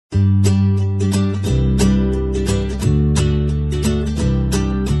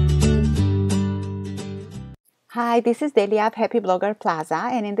Hi, this is Delia of Happy Blogger Plaza,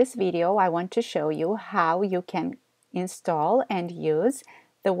 and in this video I want to show you how you can install and use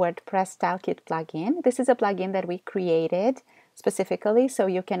the WordPress Style Kit plugin. This is a plugin that we created specifically so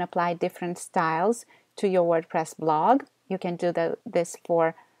you can apply different styles to your WordPress blog. You can do this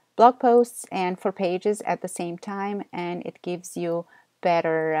for blog posts and for pages at the same time, and it gives you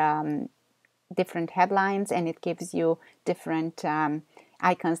better different headlines, and it gives you different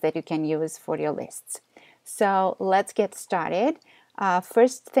icons that you can use for your lists. So let's get started.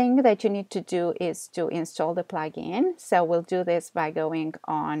 First thing that you need to do is to install the plugin. So we'll do this by going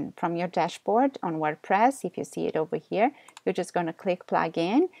on from your dashboard on WordPress. If you see it over here, you're just going to click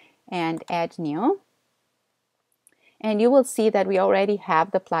plugin and add new. And you will see that we already have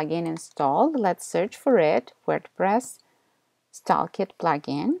the plugin installed. Let's search for it, WordPress Style Kit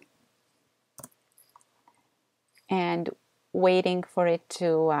plugin. And waiting for it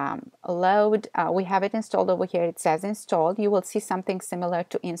to load. We have it installed over here. It says installed. You will see something similar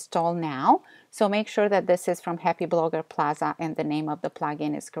to install now. So make sure that this is from Happy Blogger Plaza and the name of the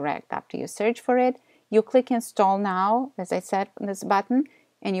plugin is correct. After you search for it, you click install now, as I said, on this button,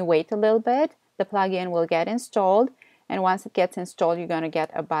 and you wait a little bit. The plugin will get installed. And once it gets installed, you're going to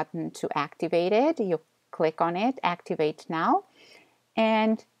get a button to activate it. You click on it, activate now.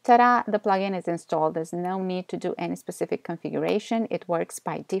 And ta-da, the plugin is installed. There's no need to do any specific configuration. It works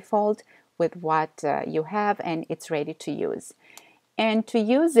by default with what you have, and it's ready to use. And to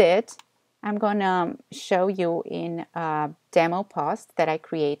use it, I'm going to show you in a demo post that I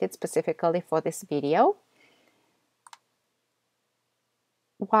created specifically for this video.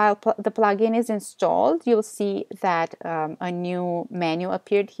 While the plugin is installed, you'll see that a new menu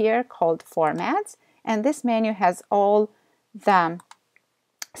appeared here called Formats. And this menu has all the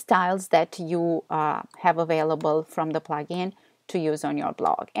styles that you have available from the plugin to use on your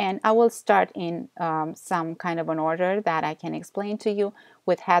blog. And I will start in some kind of an order that I can explain to you,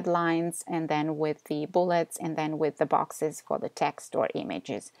 with headlines and then with the bullets and then with the boxes for the text or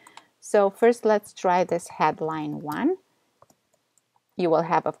images. So first let's try this headline one. You will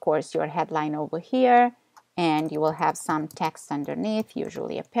have, of course, your headline over here, and you will have some text underneath,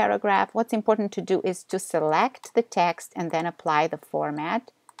 usually a paragraph. What's important to do is to select the text and then apply the format.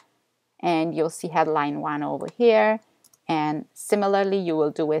 And you'll see headline 1 over here. And similarly, you will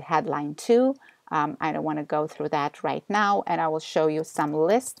do with headline 2. I don't want to go through that right now. And I will show you some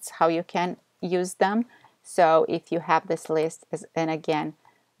lists, how you can use them. So if you have this list, then again,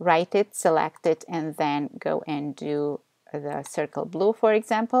 write it, select it, and then go and do the circle blue, for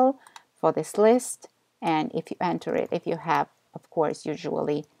example, for this list. And if you enter it, if you have, of course,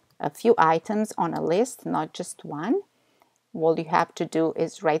 usually a few items on a list, not just one, all you have to do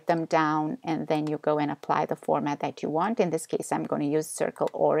is write them down, and then you go and apply the format that you want. In this case, I'm going to use circle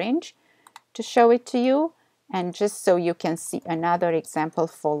orange to show it to you. And just so you can see another example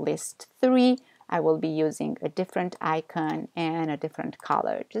for list 3, I will be using a different icon and a different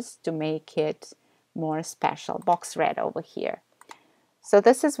color just to make it more special. Box red over here. So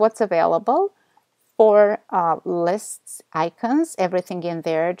this is what's available for lists, icons, everything in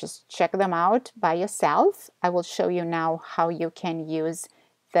there. Just check them out by yourself. I will show you now how you can use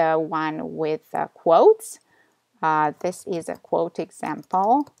the one with quotes. This is a quote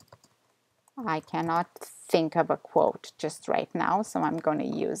example. I cannot think of a quote just right now, so I'm going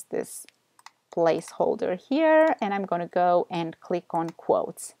to use this placeholder here, and I'm going to go and click on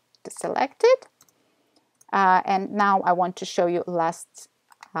quotes to select it. And now I want to show you last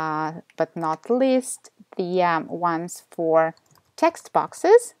but not least, the ones for text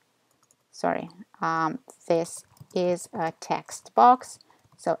boxes. Sorry, this is a text box.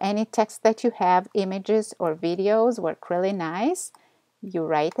 So any text that you have, images or videos, work really nice. You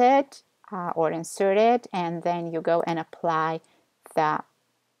write it or insert it, and then you go and apply the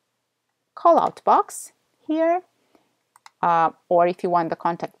call-out box here. Or if you want the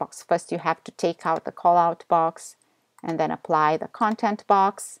contact box, first you have to take out the call-out box and then apply the content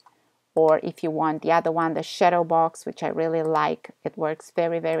box. Or if you want the other one, the shadow box, which I really like, it works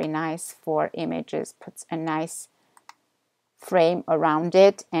very, very nice for images, puts a nice frame around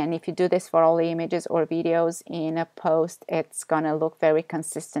it. And if you do this for all the images or videos in a post, it's going to look very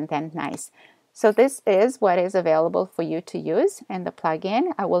consistent and nice. So this is what is available for you to use in the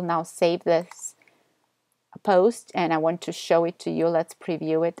plugin. I will now save this post and I want to show it to you. Let's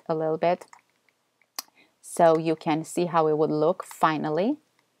preview it a little bit so you can see how it would look finally.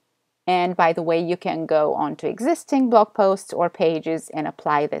 And by the way, you can go on to existing blog posts or pages and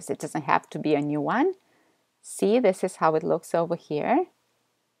apply this. It doesn't have to be a new one. See, this is how it looks over here.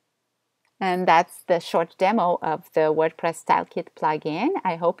 And that's the short demo of the WordPress Style Kit plugin.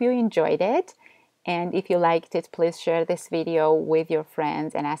 I hope you enjoyed it. And if you liked it, please share this video with your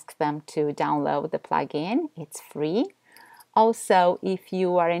friends and ask them to download the plugin. It's free. Also, if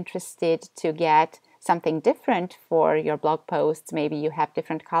you are interested to get something different for your blog posts, maybe you have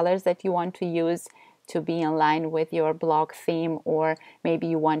different colors that you want to use to be in line with your blog theme, or maybe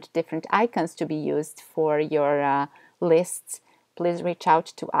you want different icons to be used for your lists, please reach out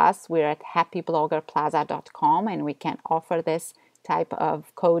to us. We're at happybloggerplaza.com and we can offer this type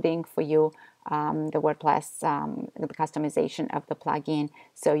of coding for you, the WordPress, the customization of the plugin,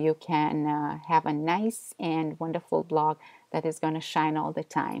 so you can have a nice and wonderful blog that is going to shine all the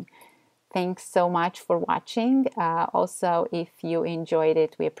time. Thanks so much for watching. Also, if you enjoyed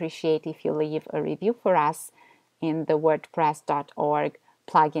it, we appreciate if you leave a review for us in the wordpress.org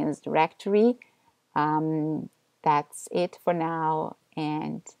plugins directory. That's it for now,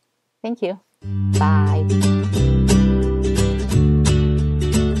 and thank you. Bye.